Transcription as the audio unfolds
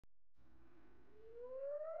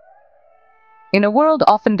In a world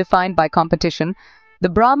often defined by competition, the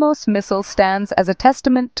BrahMos missile stands as a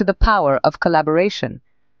testament to the power of collaboration.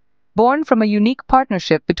 Born from a unique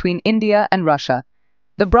partnership between India and Russia,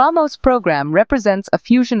 the BrahMos program represents a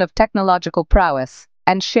fusion of technological prowess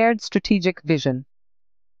and shared strategic vision.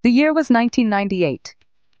 The year was 1998.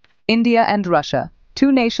 India and Russia,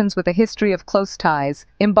 two nations with a history of close ties,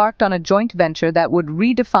 embarked on a joint venture that would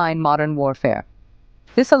redefine modern warfare.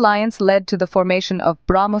 This alliance led to the formation of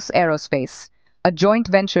BrahMos Aerospace, a joint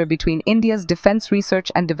venture between India's Defense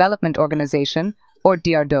Research and Development Organization, or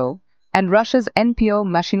DRDO, and Russia's NPO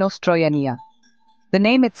Mashinostroyenia. The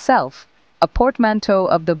name itself, a portmanteau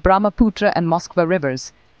of the Brahmaputra and Moskva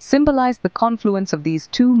rivers, symbolized the confluence of these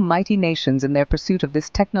two mighty nations in their pursuit of this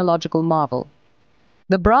technological marvel.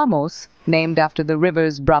 The BrahMos, named after the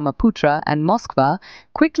rivers Brahmaputra and Moskva,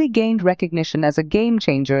 quickly gained recognition as a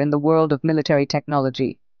game-changer in the world of military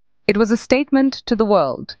technology. It was a statement to the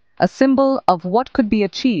world, a symbol of what could be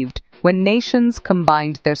achieved when nations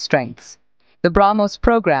combined their strengths. The BrahMos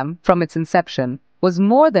program, from its inception, was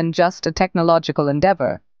more than just a technological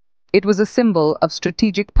endeavor. It was a symbol of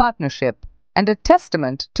strategic partnership and a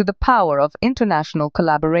testament to the power of international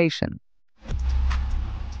collaboration.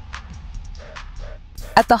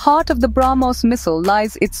 At the heart of the BrahMos missile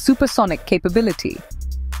lies its supersonic capability,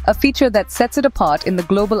 a feature that sets it apart in the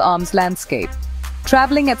global arms landscape.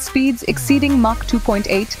 Traveling at speeds exceeding Mach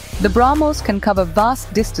 2.8, the BrahMos can cover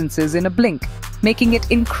vast distances in a blink, making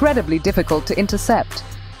it incredibly difficult to intercept.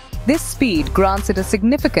 This speed grants it a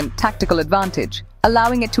significant tactical advantage,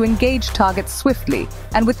 allowing it to engage targets swiftly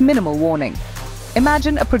and with minimal warning.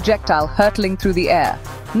 Imagine a projectile hurtling through the air,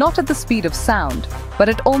 not at the speed of sound, but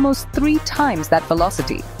at almost 3 times that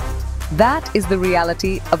velocity. That is the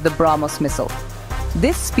reality of the BrahMos missile.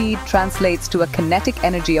 This speed translates to a kinetic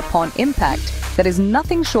energy upon impact that is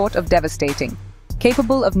nothing short of devastating,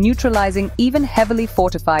 capable of neutralizing even heavily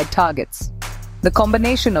fortified targets. The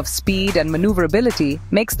combination of speed and maneuverability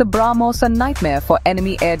makes the BrahMos a nightmare for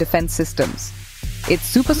enemy air defense systems. Its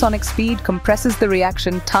supersonic speed compresses the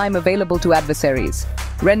reaction time available to adversaries,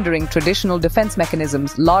 rendering traditional defense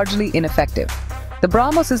mechanisms largely ineffective. The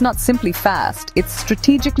BrahMos is not simply fast, it's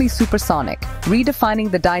strategically supersonic,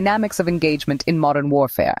 redefining the dynamics of engagement in modern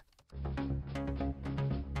warfare.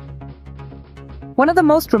 One of the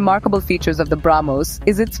most remarkable features of the BrahMos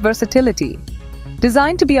is its versatility.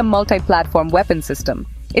 Designed to be a multi-platform weapon system,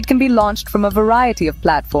 it can be launched from a variety of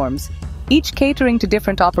platforms, each catering to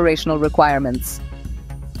different operational requirements.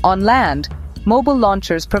 On land, mobile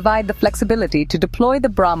launchers provide the flexibility to deploy the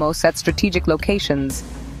BrahMos at strategic locations,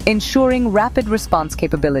 ensuring rapid response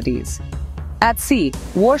capabilities. At sea,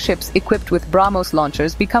 warships equipped with BrahMos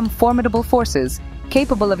launchers become formidable forces,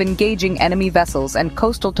 capable of engaging enemy vessels and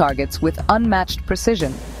coastal targets with unmatched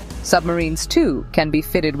precision. Submarines, too, can be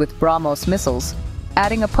fitted with BrahMos missiles,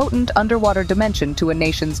 adding a potent underwater dimension to a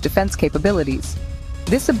nation's defense capabilities.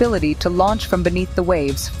 This ability to launch from beneath the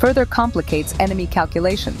waves further complicates enemy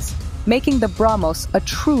calculations, making the BrahMos a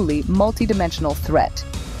truly multidimensional threat.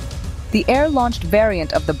 The air-launched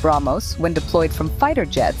variant of the BrahMos, when deployed from fighter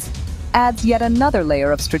jets, adds yet another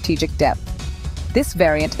layer of strategic depth. This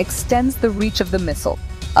variant extends the reach of the missile,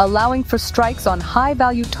 allowing for strikes on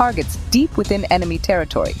high-value targets deep within enemy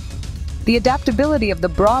territory. The adaptability of the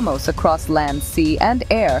BrahMos across land, sea, and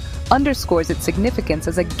air underscores its significance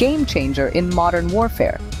as a game-changer in modern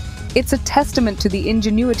warfare. It's a testament to the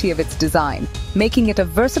ingenuity of its design, making it a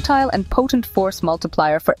versatile and potent force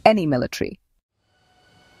multiplier for any military.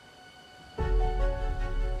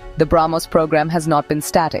 The BrahMos program has not been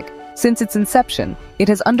static. Since its inception, it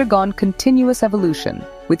has undergone continuous evolution,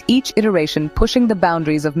 with each iteration pushing the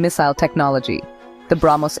boundaries of missile technology. The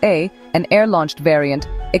BrahMos A, an air-launched variant,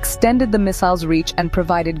 extended the missile's reach and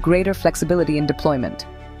provided greater flexibility in deployment.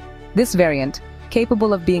 This variant,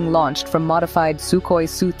 capable of being launched from modified Sukhoi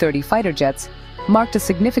Su-30 fighter jets, marked a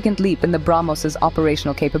significant leap in the BrahMos's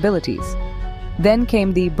operational capabilities. Then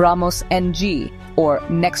came the BrahMos NG, or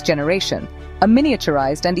Next Generation, a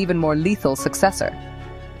miniaturized and even more lethal successor.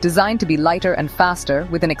 Designed to be lighter and faster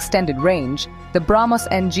with an extended range, the BrahMos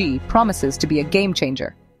NG promises to be a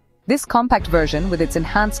game-changer. This compact version, with its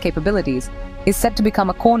enhanced capabilities, is set to become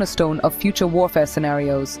a cornerstone of future warfare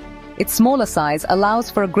scenarios. Its smaller size allows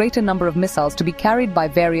for a greater number of missiles to be carried by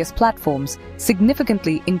various platforms,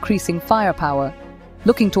 significantly increasing firepower.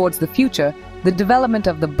 Looking towards the future, the development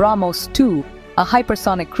of the BrahMos 2, a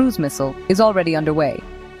hypersonic cruise missile, is already underway.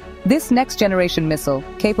 This next-generation missile,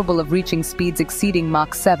 capable of reaching speeds exceeding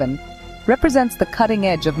Mach 7, represents the cutting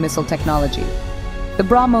edge of missile technology. The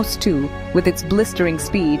BrahMos 2, with its blistering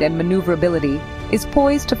speed and maneuverability, is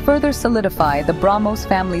poised to further solidify the BrahMos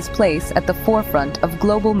family's place at the forefront of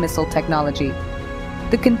global missile technology.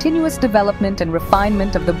 The continuous development and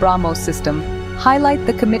refinement of the BrahMos system highlight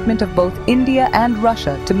the commitment of both India and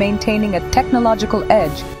Russia to maintaining a technological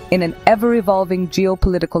edge in an ever-evolving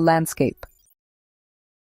geopolitical landscape.